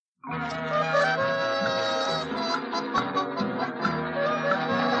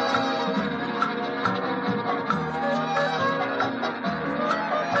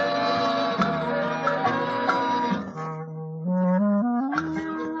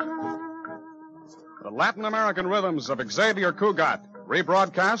Latin American rhythms of Xavier Cugat,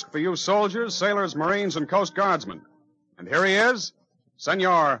 rebroadcast for you soldiers, sailors, Marines, and Coast Guardsmen. And here he is,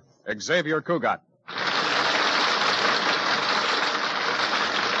 Senor Xavier Cugat.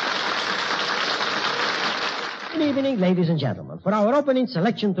 Good evening, ladies and gentlemen. For our opening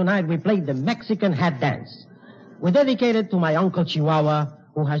selection tonight, we played the Mexican hat dance. We dedicated to my Uncle Chihuahua,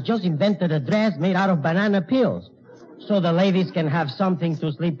 who has just invented a dress made out of banana peels, so the ladies can have something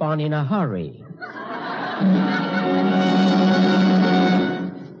to sleep on in a hurry.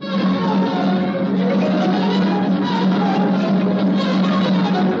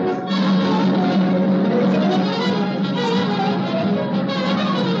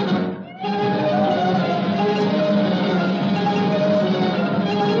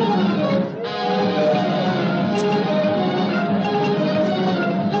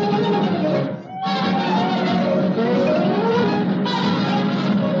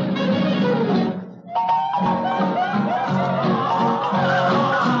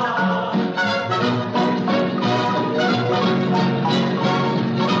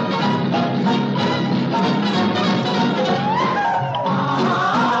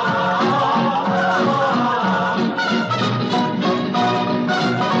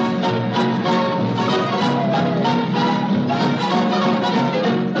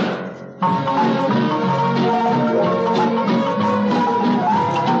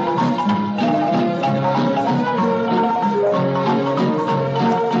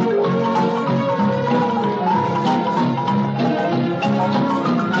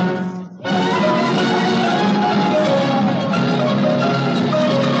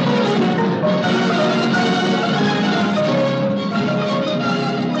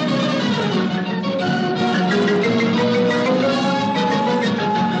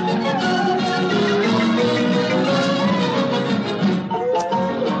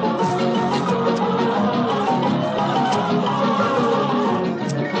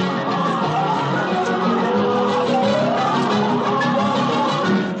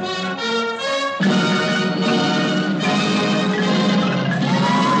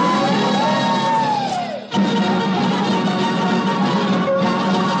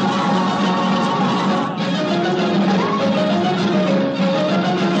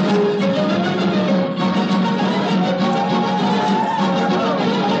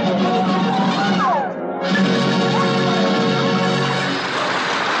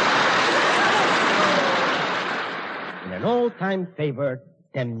 All-time favorite,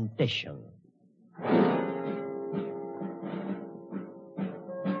 Temptation.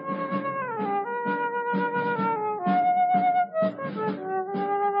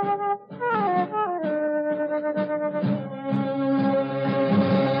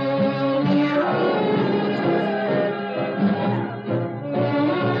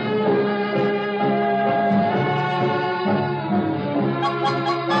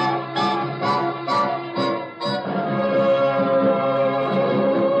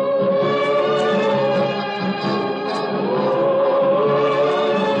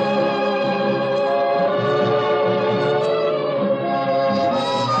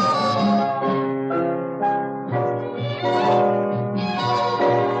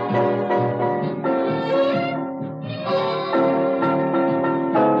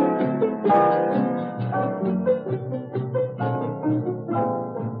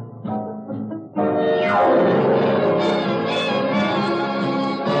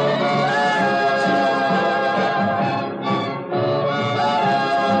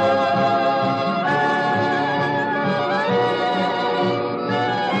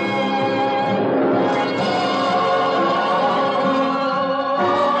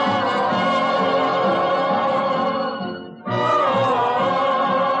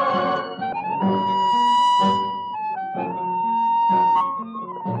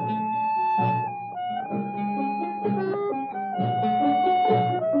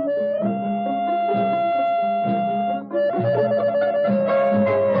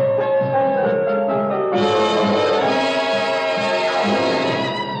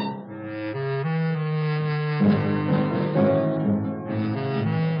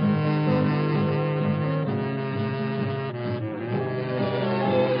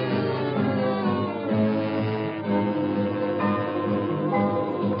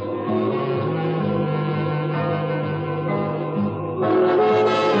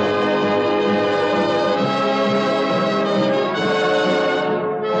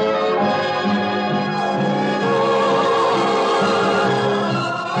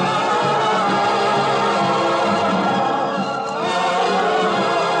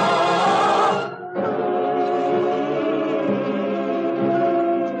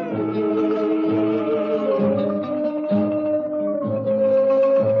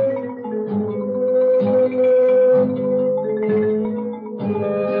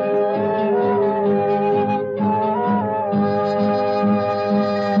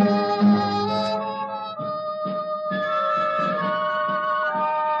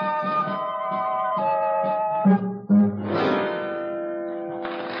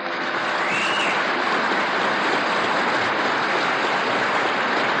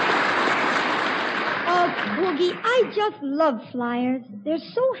 Coogie, I just love flyers. They're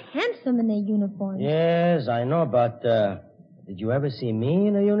so handsome in their uniforms. Yes, I know, but did you ever see me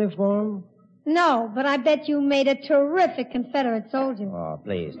in a uniform? No, but I bet you made a terrific Confederate soldier. Oh,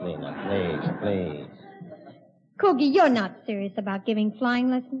 please, Lena, please. Coogie, you're not serious about giving flying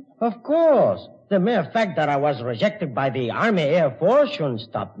lessons? Of course. The mere fact that I was rejected by the Army Air Force shouldn't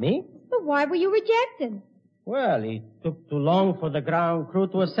stop me. But why were you rejected? Well, it took too long for the ground crew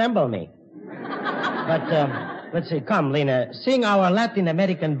to assemble me. But, let's see. Come, Lena, sing our Latin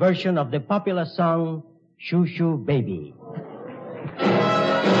American version of the popular song, Shoo Shoo Baby.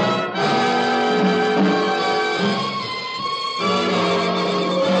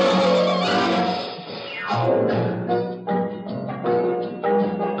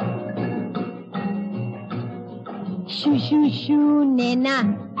 Shoo, shoo, shoo,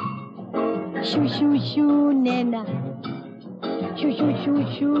 nena. Shoo, shoo, shoo, nena. Shoo, shoo, shoo,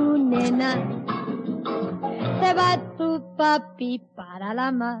 shoo, nena. Se va tu papi para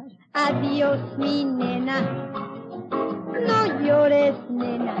la mar. Adiós, mi nena. No llores,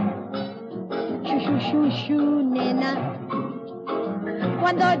 nena. Shoo, shoo, shoo, shoo, nena.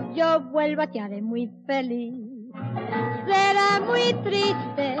 Cuando yo vuelva te haré muy feliz. Será muy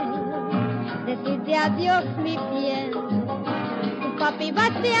triste decirte adiós, mi piel. Tu papi va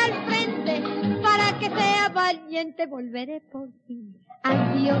hacia el frente para que sea valiente. Volveré por ti.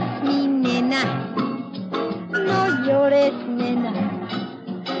 Adiós, mi nena. No llores, nena.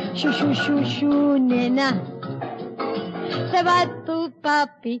 Shu, shu, shu, shu, nena. Se va tu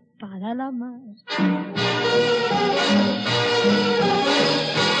papi para la mar.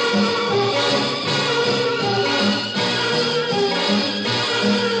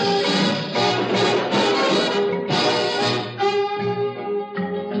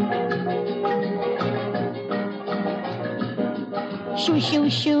 Shoo, shoo,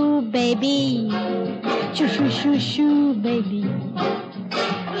 shoo, baby. Shoo, shoo, shoo, shoo, baby.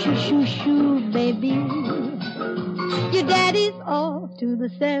 Shoo, shoo, shoo, baby. Your daddy's off to the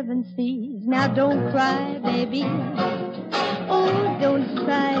 7 seas. Now don't cry, baby. Oh, don't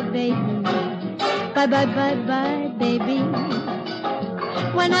sigh, baby. Bye, bye, bye, bye, baby.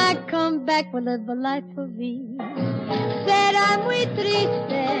 When I come back, we'll live a life of ease. Será muy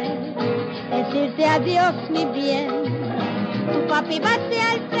triste decirte adiós, mi bien. Tu papi va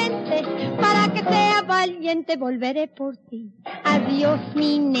hacia el frente para que sea valiente. Volveré por ti. Adiós,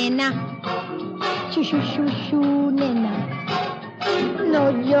 mi nena. Shu, shu, shu, shu, nena.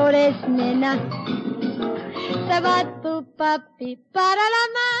 No llores, nena. Se va tu papi para la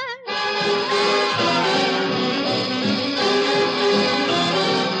mar.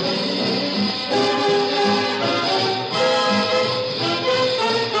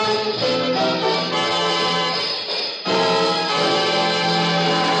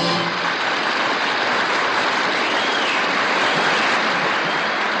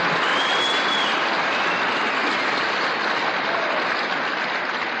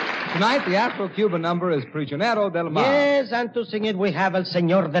 Tonight, the Afro-Cuban number is Prisionero del Mar. Yes, and to sing it, we have El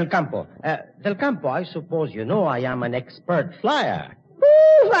Señor del Campo. Del Campo, I suppose you know I am an expert flyer.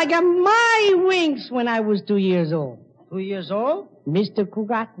 Ooh, I got my wings when I was 2 years old. 2 years old? Mr.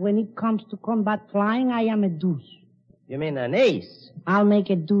 Cugat, when it comes to combat flying, I am a deuce. You mean an ace? I'll make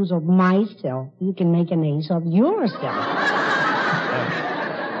a deuce of myself. You can make an ace of yourself.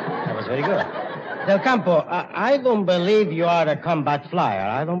 That was very good. Del Campo, I don't believe you are a combat flyer.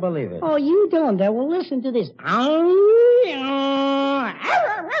 I don't believe it. Oh, you don't? Well, listen to this.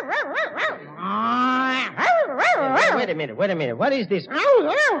 Wait a minute. What is this?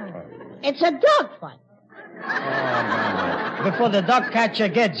 It's a dog fight. Oh, man. Before the dog catcher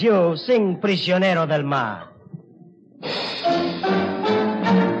gets you, sing Prisionero del Mar.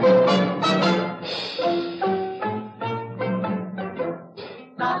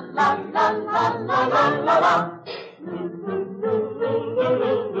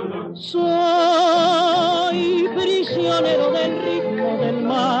 Soy prisionero del ritmo del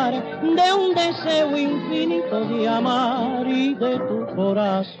mar, de un deseo infinito de amar y de tu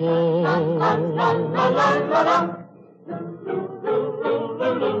corazón.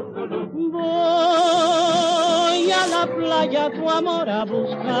 Voy a la playa tu amor a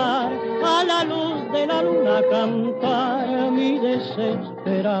buscar, a la luz de la luna cantar mi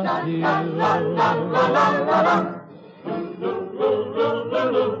desesperación.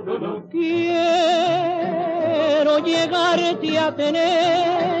 Quiero llegarte a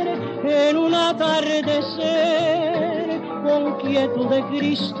tener en un atardecer con quietud de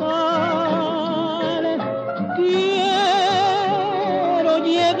cristal. Quiero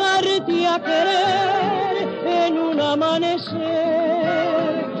llegarte a querer en un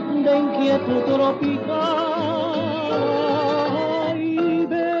amanecer de inquietud tropical.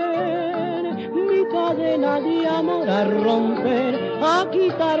 a romper, a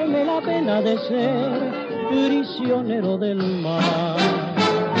quitarme la pena de ser prisionero del mar.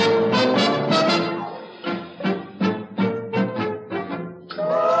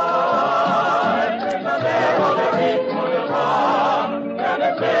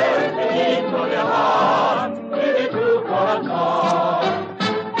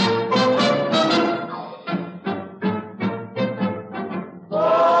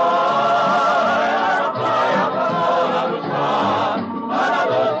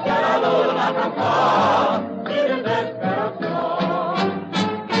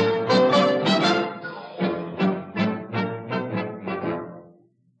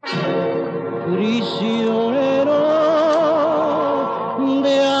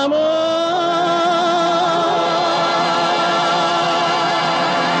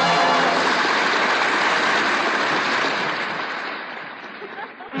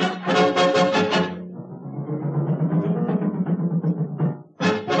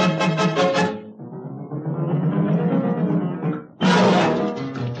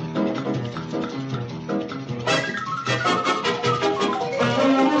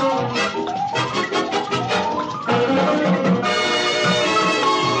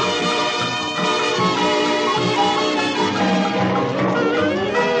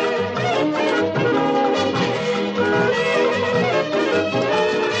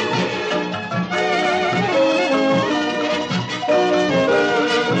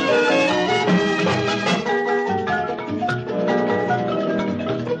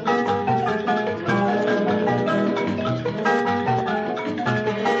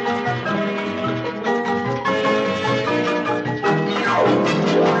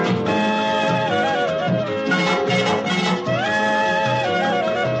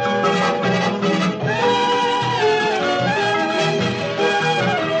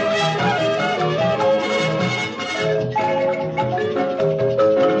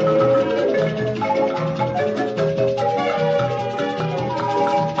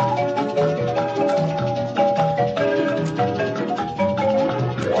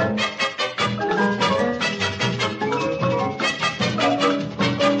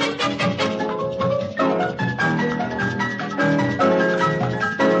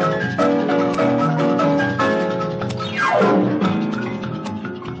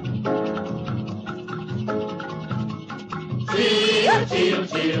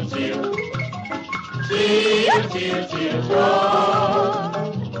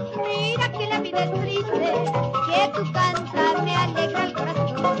 Mira que la vida es triste, que tu cantar me alegra el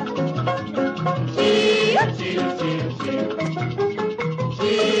corazón.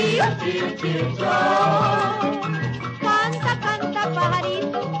 Canta, canta,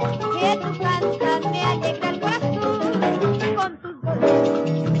 pajarito, que tu cantar me alegra el corazón. Con tus voces,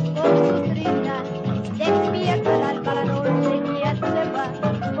 con tus trinas, despierta el alba la noche y ya se va.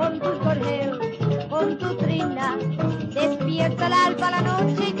 Con tus gorjeos, con tu trina, despierta el alba la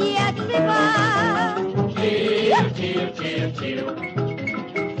noche y ya se va.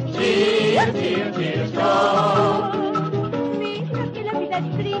 Mira que la vida es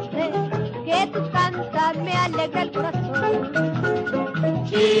triste, que tu cantar me alegra el corazón.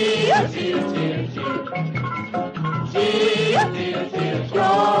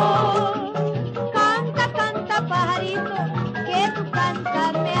 Canta, canta, pajarito, que tu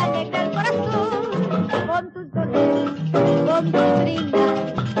cantar me alegra el corazón. Con tus dolores, con tus trinas,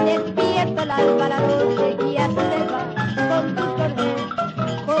 despierta el alba la noche y ya se va. Con tus dolores,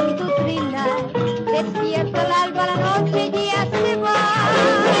 con tus trinas, despierta el alba la noche y ya se va.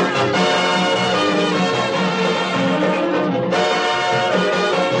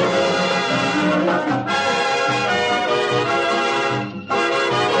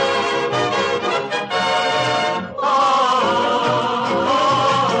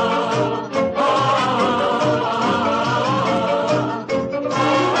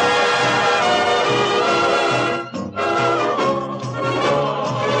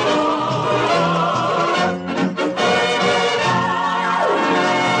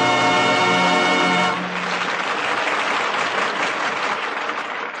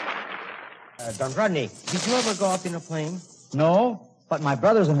 Don Rodney, did you ever go up in a plane? No, but my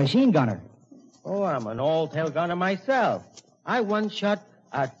brother's a machine gunner. Oh, I'm an old-tail gunner myself. I once shot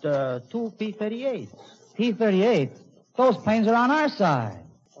at 2 P-38s. P-38? Those planes are on our side.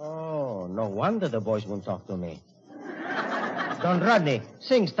 Oh, no wonder the boys won't talk to me. Don Rodney,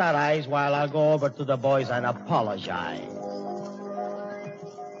 sing Star Eyes while I'll go over to the boys and apologize.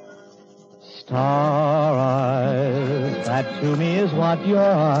 Star eyes, that to me is what your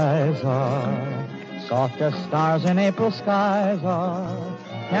eyes are. Soft as stars in April skies are.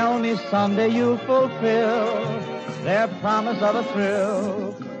 Tell me someday you'll fulfill their promise of a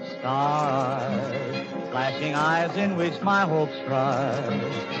thrill. Star eyes, flashing eyes in which my hopes rise.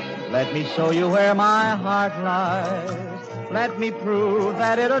 Let me show you where my heart lies. Let me prove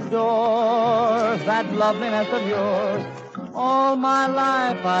that it adores that loveliness of yours. All my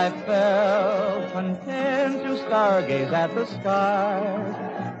life I felt content to stargaze at the skies.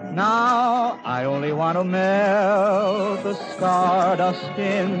 Now I only want to melt the stardust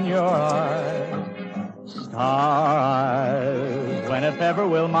in your eyes. Star eyes, when if ever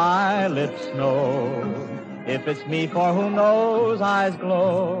will my lips know if it's me for whom those eyes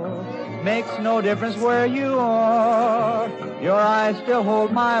glow. Makes no difference where you are, your eyes still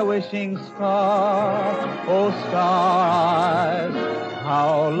hold my wishing star. Oh, star eyes,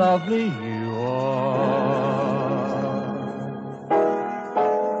 how lovely you are.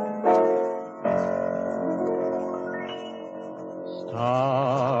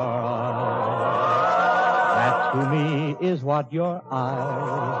 Star eyes, that to me is what your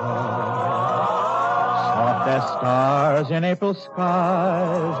eyes are. Soft as stars in April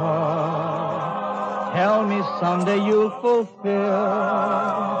skies are. Tell me someday you'll fulfill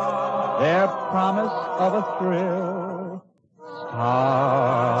their promise of a thrill.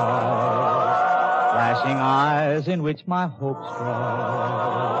 Stars, flashing eyes in which my hopes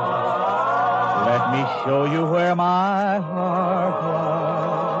rise. Let me show you where my heart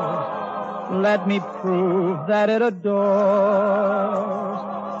lies. Let me prove that it adores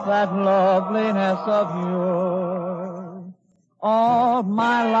that loveliness of yours. All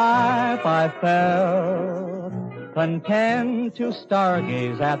my life I felt content to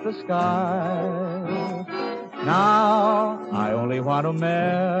stargaze at the sky. Now I only want to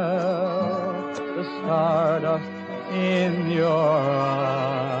melt the stardust in your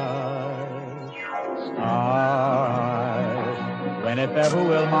eyes. Stars, when if ever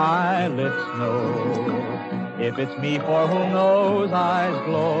will my lips know if it's me for whom those eyes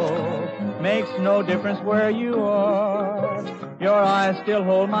glow. Makes no difference where you are, your eyes still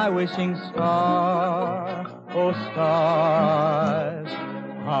hold my wishing star. Oh, stars,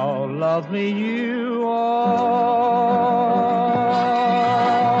 how lovely you are.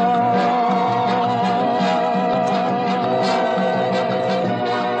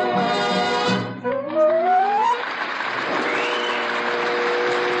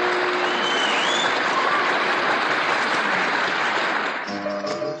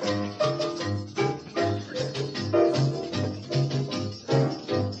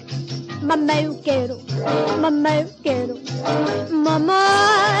 Mamá, eu quero, mamá, eu quero,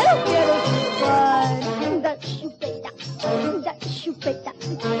 mamá, eu quero chupar da chupeta,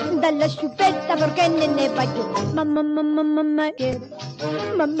 da la chupeta, porque nene va yo. Mamá, mamá, mamá, quiero,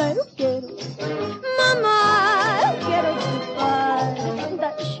 mamá, eu quero, mamá, eu quero chupar da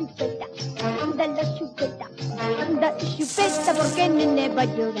chupeta, porque nene va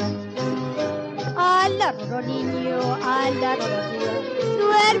yo. Al arro niño,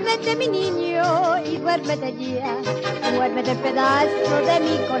 duérmete mi niño y duérmete ya, duérmete pedazo de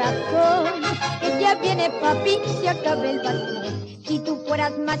mi corazón, que ya viene papi, se acaba el bastón. Si tú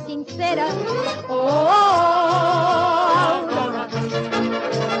fueras más sincera, Aurora,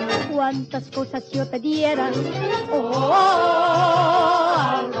 cuántas cosas yo te diera,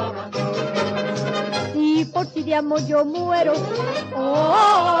 Aurora, si por ti de amor yo muero,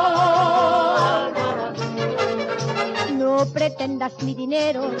 Aurora, no pretendas mi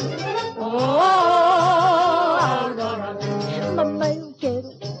dinero, Aurora, mamá yo quiero,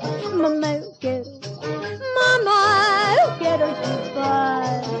 mamá yo quiero, mamá yo quiero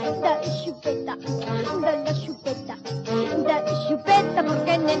chupar da chupeta,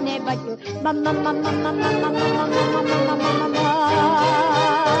 porque nene va yo, mamá, mamá, mamá, mamá, mamá, mamá, mamá, mamá.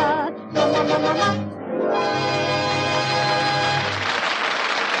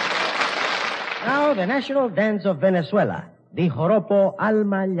 Now the national dance of Venezuela, the joropo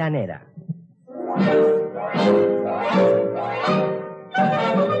alma llanera.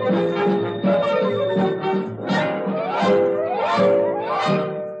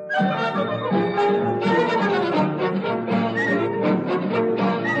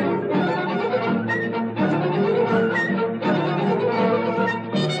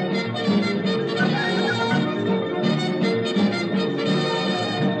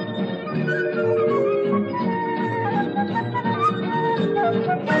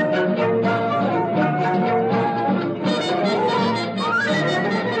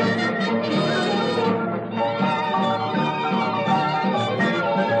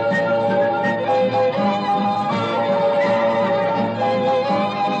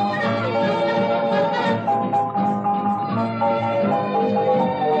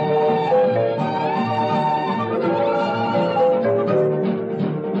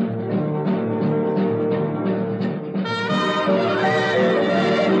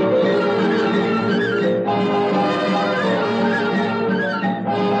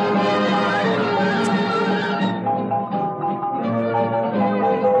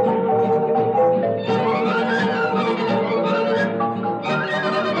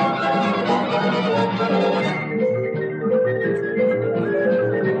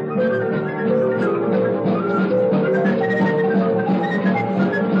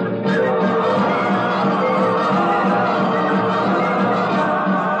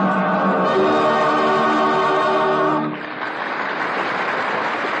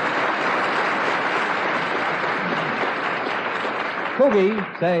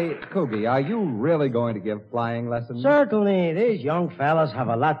 Coogie, are you really going to give flying lessons? Certainly, these young fellas have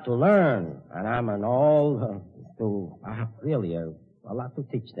a lot to learn, and I'm a lot to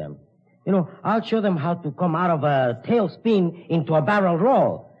teach them. You know, I'll show them how to come out of a tailspin into a barrel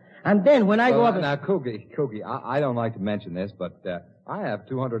roll. And then when I go up... Now, Coogie, I don't like to mention this, but I have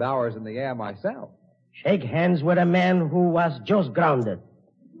 200 hours in the air myself. Shake hands with a man who was just grounded.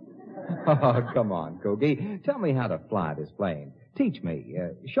 Oh, come on, Coogie. Tell me how to fly this plane. Teach me.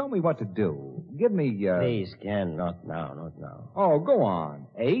 Show me what to do. Give me... Please, Ken, not now. Oh, go on.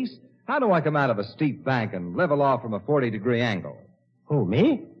 Ace, how do I come out of a steep bank and level off from a 40-degree angle? Who,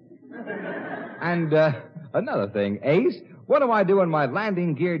 me? And another thing, Ace, what do I do when my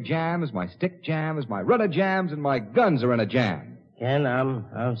landing gear jams, my stick jams, my rudder jams, and my guns are in a jam? Ken,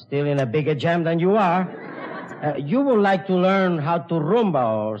 I'm still in a bigger jam than you are. You would like to learn how to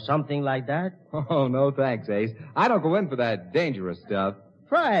rumba or something like that? Oh, no thanks, Ace. I don't go in for that dangerous stuff.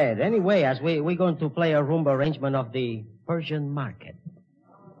 Try it. Anyway, as we're going to play a rumba arrangement of the Persian market.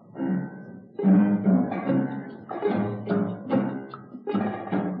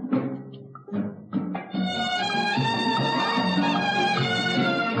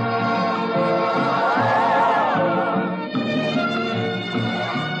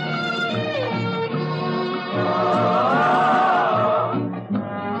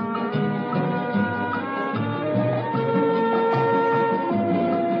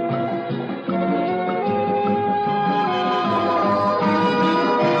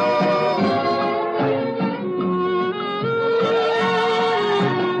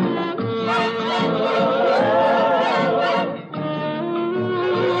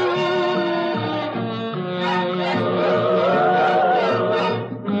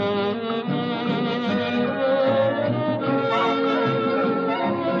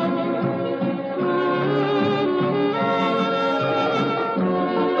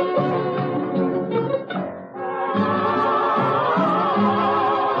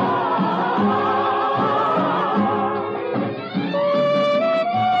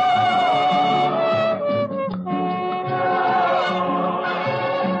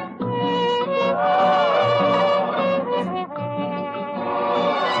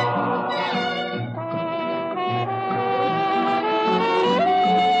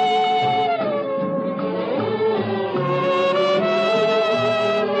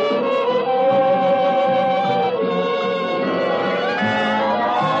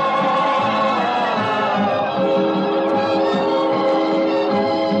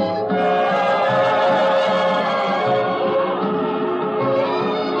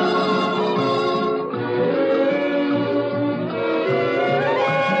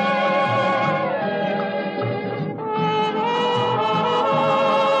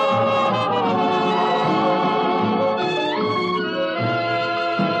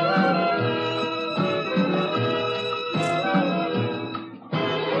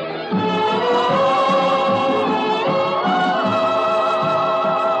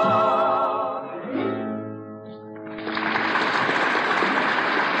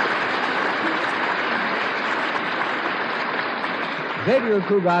 Xavier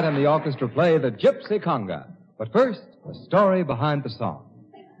Cugat and the orchestra play the Gypsy Conga. But first, the story behind the song.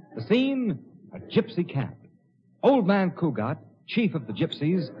 The scene, a gypsy camp. Old man Cugat, chief of the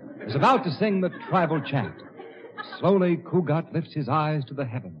gypsies, is about to sing the tribal chant. Slowly, Cugat lifts his eyes to the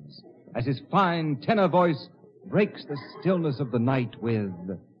heavens as his fine tenor voice breaks the stillness of the night with...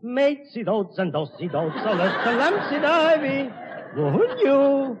 Mate-si-dotes and dos-si-dotes, a-let's-a-lam-si-divey.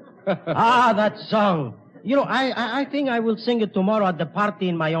 Woohoo! Ah, that song. You know, I think I will sing it tomorrow at the party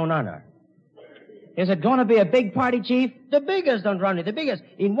in my own honor. Is it going to be a big party, Chief? The biggest, Don Ronnie, the biggest.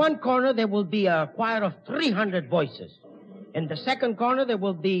 In one corner, there will be a choir of 300 voices. In the second corner, there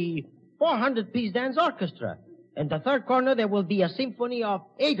will be 400-piece dance orchestra. In the third corner, there will be a symphony of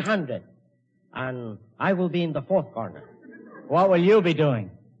 800. And I will be in the fourth corner. What will you be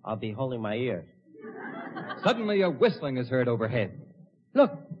doing? I'll be holding my ears. Suddenly, a whistling is heard overhead.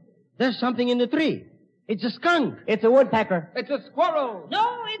 Look, there's something in the tree. It's a skunk. It's a woodpecker. It's a squirrel.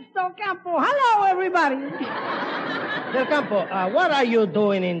 No, it's Del Campo. Hello, everybody. Del Campo, what are you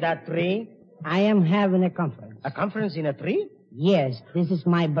doing in that tree? I am having a conference. A conference in a tree? Yes, this is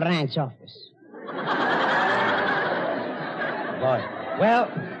my branch office. Boy. Well,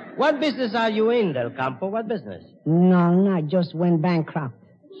 what business are you in, Del Campo? What business? No, I just went bankrupt.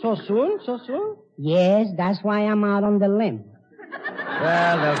 So soon? So soon? Yes, that's why I'm out on the limb.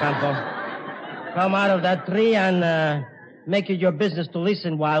 Well, Del Campo, come out of that tree and make it your business to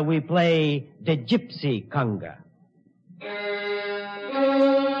listen while we play the Gypsy Conga.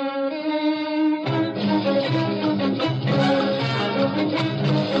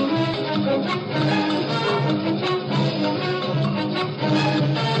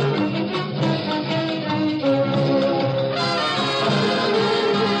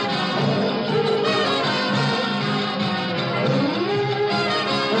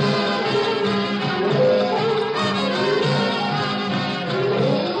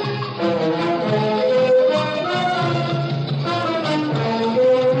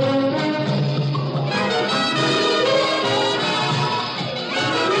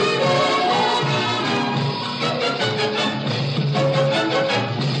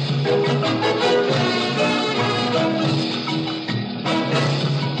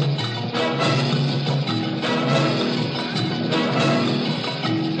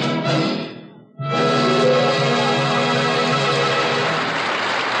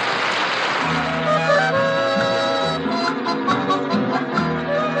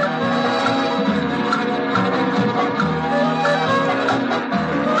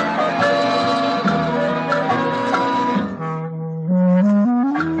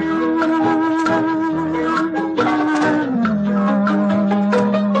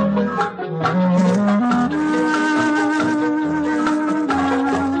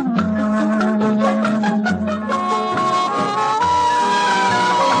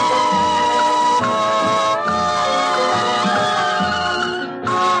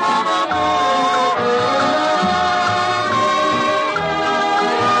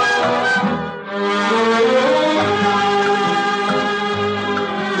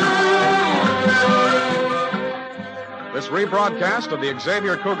 rebroadcast of the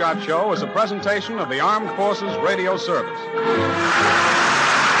Xavier Cugat Show is a presentation of the Armed Forces Radio Service.